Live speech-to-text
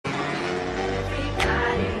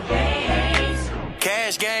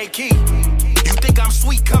cash gang key. You think I'm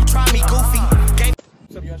sweet? Come try me, goofy. Gang.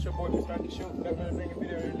 What's up, y'all? It's your boy Pt.1. Back with a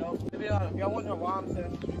video, you know. If y'all wondering why I'm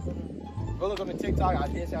saying this, go look on the TikTok. I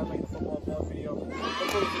did say I was making a football video.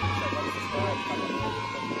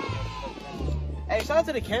 Hey, shout out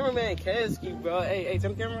to the cameraman, Keski, bro. Hey,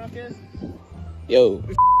 tell the cameraman, Kes. Yo.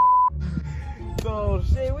 So,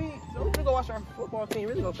 shit, we gonna go watch our football team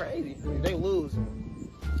really go crazy. They lose.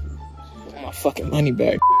 My fucking money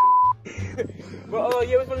back. But,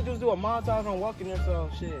 yeah, we're gonna do a montage on walking there, so,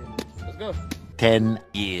 shit. Let's go. 10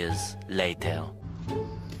 years later.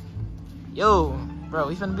 Yo, bro,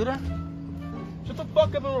 we finna be there? Shut the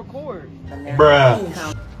fuck up and record. Bruh.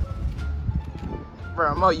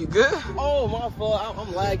 Bro, Mo, you good? Oh, my fault.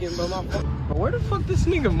 I'm lagging, bro. My fault. Bro, where the fuck this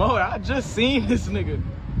nigga Mo? I just seen this nigga.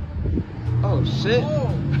 Oh, shit. Oh,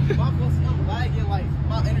 my fault. I'm lagging. Like,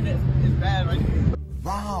 my internet is bad right now.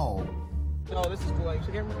 Wow. No, this is cool. Like,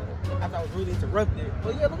 you camera. I thought I was really interrupted.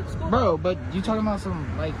 But yeah, look at the school. Bro, but you talking about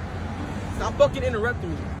some, like... Stop fucking interrupting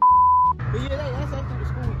me. But yeah, that's actually the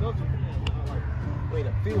school we go to. Come on, like, wait,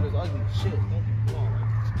 the field is ugly as shit. Thank you.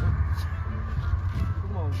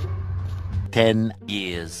 Come on, bro. 10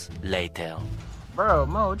 years later. Bro,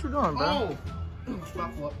 Mo, what you doing, bro? Oh. My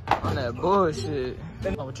fault. On that bullshit.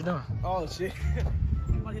 Oh, what you doing? Oh, shit.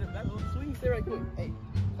 You want to hit a back? So you can stay right quick. Hey,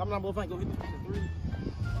 come down both flanks. Go hit the three.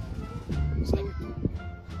 Snake.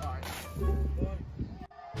 All right.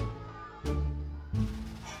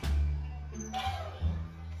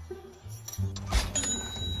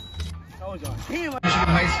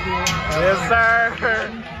 High school. Yes, sir.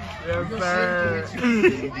 Yes, sir.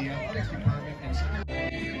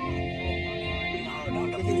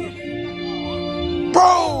 Bro!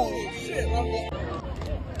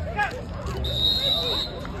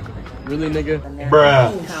 Really, nigga?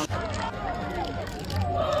 Bruh.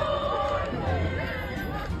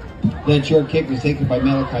 That short kick was taken by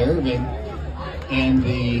Malachi Irving, and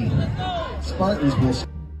the Spartans will...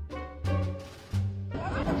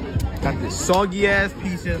 Got this soggy ass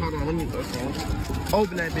piece in. Hold on, let me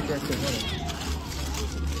open that bitch right quick.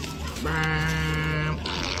 Hold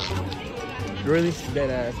on. Really? Dead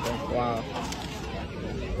ass, bro. Wow.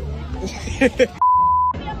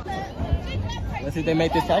 Let's see if they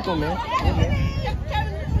make this tackle, man.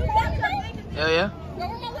 Hell yeah.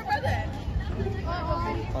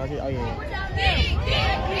 Oh, yeah.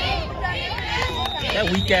 That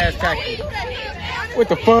weak ass tackle. What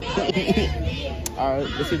the fuck? Alright,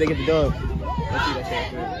 let's see if they get the dub. Let's see that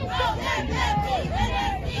shit.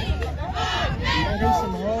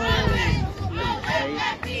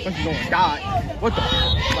 What you gonna die? What the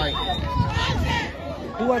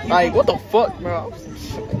like what the fuck, bro?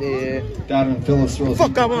 Yeah. Donovan Phillips throws.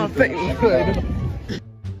 Fuck up on my face.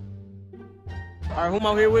 Alright, who am I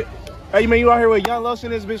here with? Hey man, you out here with Young Los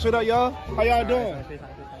in this bitch. What up, y'all? How y'all doing?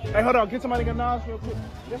 Hey, hold on, get somebody nigga Nas real quick.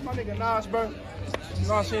 That's my nigga Nas, bro. You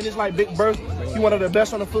know what I'm saying? It's like Big Birth. He one of the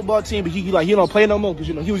best on the football team, but he don't play no more because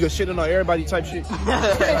you know he was just shitting on everybody type shit.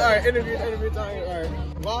 Alright, interview time. Alright.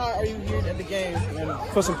 Why are you here at the game?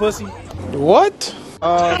 For some pussy. What?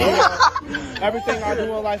 Everything I do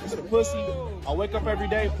in life is for pussy. I wake up every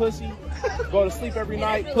day, pussy. Go to sleep every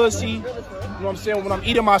night, pussy. You know what I'm saying? When I'm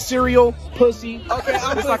eating my cereal, pussy. Okay,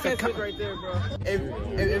 I'm just like a bitch right there, bro.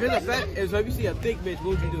 If it's a fat, so if you see a thick bitch, what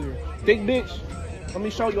would you do here? Thick bitch? Let me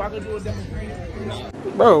show you. I can do a demonstration.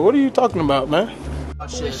 Bro, what are you talking about, man?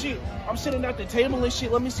 Shit. I'm sitting at the table and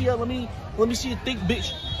shit. Let me see her. Let me see a thick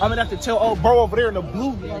bitch. I'm gonna have to tell old bro over there in the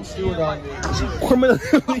blue. You know what I'm saying? Criminally.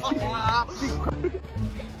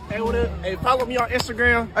 Hey, follow me on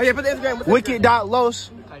Instagram. Oh yeah, put the Instagram.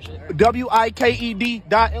 Wicked.los.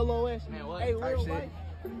 WIKED.LOS. Hey, real life.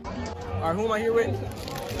 Alright, who am I here with?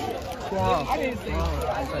 Wow. I didn't see.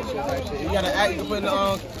 Type shit. You gotta act. You put in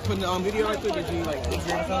the video right quick. Did you like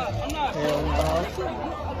Instagram or something? Hell no.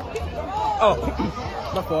 Oh,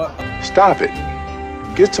 my fault. Stop it.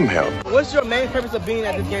 Get some help. What's your main purpose of being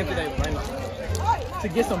at this game today, right now? To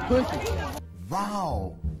get some pussy.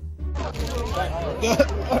 Wow.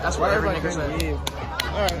 That's what every nigga said.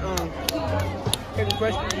 Alright, here's the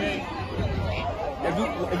question, man. If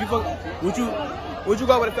you fuck, would you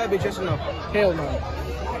go with a fat bitch, yes or no? Hell no.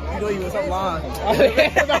 You know you was up lying. You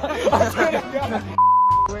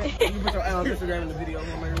put your Instagram in the video.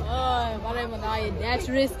 My name is Anaya. That's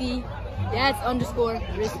risky. That's _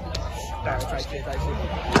 risky. Type shit.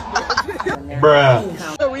 Bruh.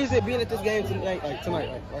 What's the reason being at this game tonight, right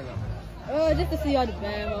now? Just to see all the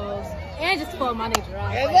bad hoes. And just to follow my nature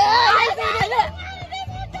out.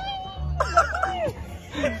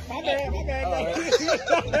 My bad.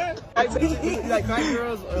 Like nice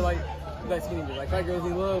girls or like like skinny bitch. Like fat girls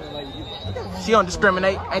need love. Like She don't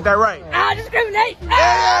discriminate. Ain't that right? I discriminate.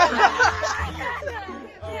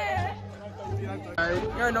 you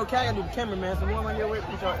already know Cat gotta do the cameraman, so we don't want your way.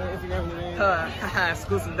 Put your Instagram in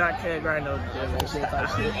Exclusive.keg right now. shit type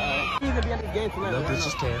shit. He's gonna be on this game tonight. No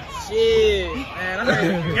bitches can. Shit, man. I'm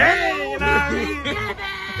ready. Gang, you know what I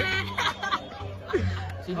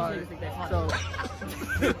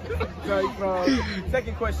mean?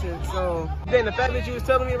 Second question. So, then the fact that you was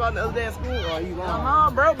telling me about the other day at school, or are you lying?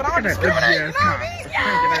 No, bro, but I don't discriminate. You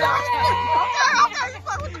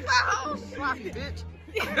fuck with the fat hoes. Sloppy, bitch.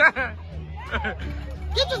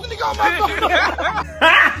 Get this nigga on my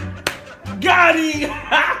phone. Got it.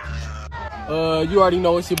 You already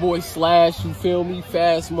know it's your boy Slash. You feel me?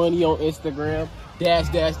 Fast Money on Instagram. Dash.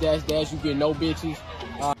 You get no bitches.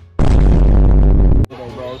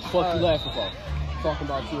 Bro, fuck you laughing for? Talking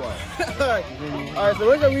about you all. Alright, so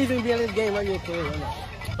what's the reason to be in this game right here today?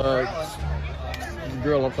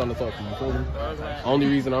 Girl, I'm trying to talk to you. You feel me? Only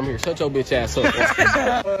reason I'm here. Shut your bitch ass up.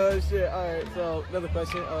 Shit. Alright, so another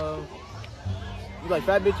question. You like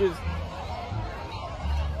fat bitches?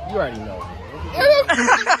 You already know.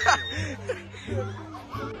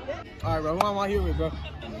 Alright, bro. Who am I here with, bro?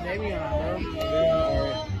 Maybe not, bro. Yeah,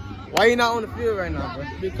 alright. Why you not on the field right now, bro?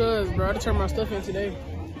 Because, bro, I just turned my stuff in today.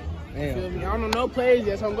 Damn. Feel me? I don't know no plays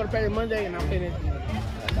yet, so I'm gonna play Monday and I'm playing.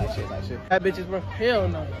 That shit. Fat bitches, bro. Hell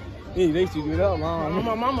no. Yeah, they used to do that, man.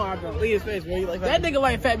 My mama out there. Look at his face, bro. You like That nigga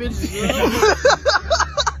like fat bitches.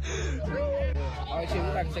 Alright, shit, we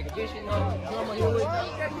about to take a picture. Who am I here with?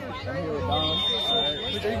 I'm here with Dom.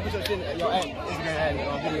 Alright. Put your shit, your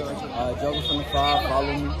Instagram video. Joker from the 5,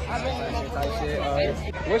 follow me. Type shit.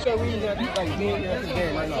 What's your reason that you like being here at this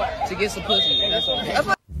game right now? To get some pussy. That's all.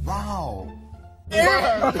 Wow. I'm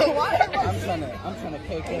trying to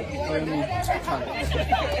cake up, you feel me?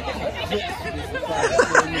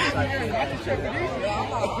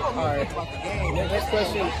 Alright. Next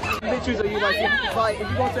question. Bitches are you like, if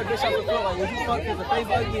you go to a bitch out the front, like, would you fuck there's a face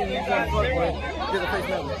ugly and you gonna fuck with there's a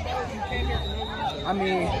face ugly? I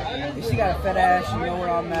mean, if she got a fat ass, you know where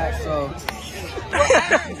I'm at, so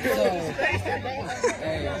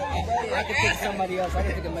hey, I can pick somebody else. I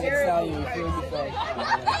can pick a Megan Stallion. You feel me? So,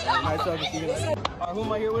 Alright, who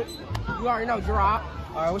am I here with? You already know, Gerard.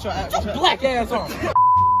 Alright, what's your Black ass on.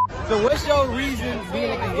 So what's your reason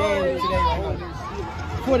being at the game today?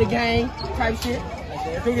 For the game, type shit.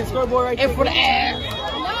 Can we get the scoreboard right there? And for the ass.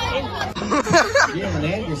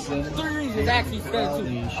 Three reasons actually said too.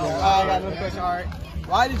 I got another question. Alright.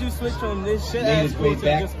 Why did you switch from this shit ass school to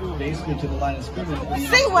this school? Basically to the line of scrimmage.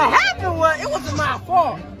 See, what happened was, it wasn't my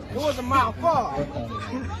fault. It wasn't my fault.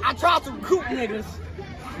 I tried to recruit niggas.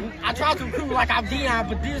 I tried to recruit like I'm Dion,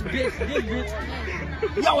 but this bitch,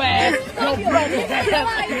 yo ass, yo brother,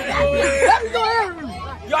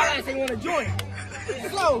 y'all ass ain't wanna join.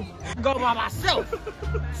 So, go by myself.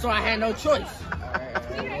 So I had no choice.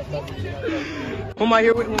 Who am I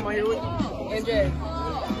here with? MJ.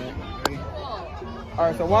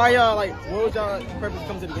 Alright, so why y'all like, what was y'all purpose to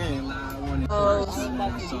come to the game?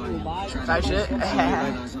 Type shit.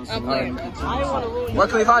 I'm playing. Where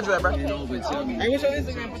can we find you at, bro? Hey, what's your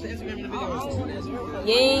Instagram? Put the Instagram in the video.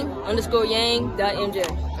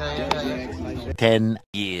 Yang_Yang.MJ. 10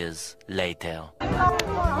 years later.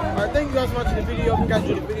 Alright, thank you guys for watching the video. If you guys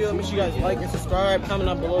enjoyed the video, make sure you guys like and subscribe. Comment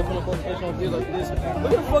down below for notifications on videos like this. Look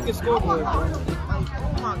at the fucking scoreboard, bro. Oh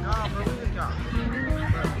my god, bro.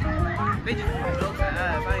 They just broke the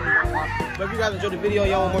ass. I ain't even gonna watch. But if you guys enjoyed the video,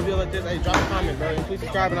 y'all want more videos like this, hey, drop a comment, bro. And please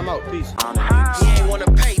subscribe, and I'm out. Peace. He ain't wanna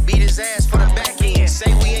pay, beat his ass for the back end.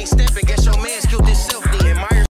 Say we ain't stepping, guess your man's killed himself then.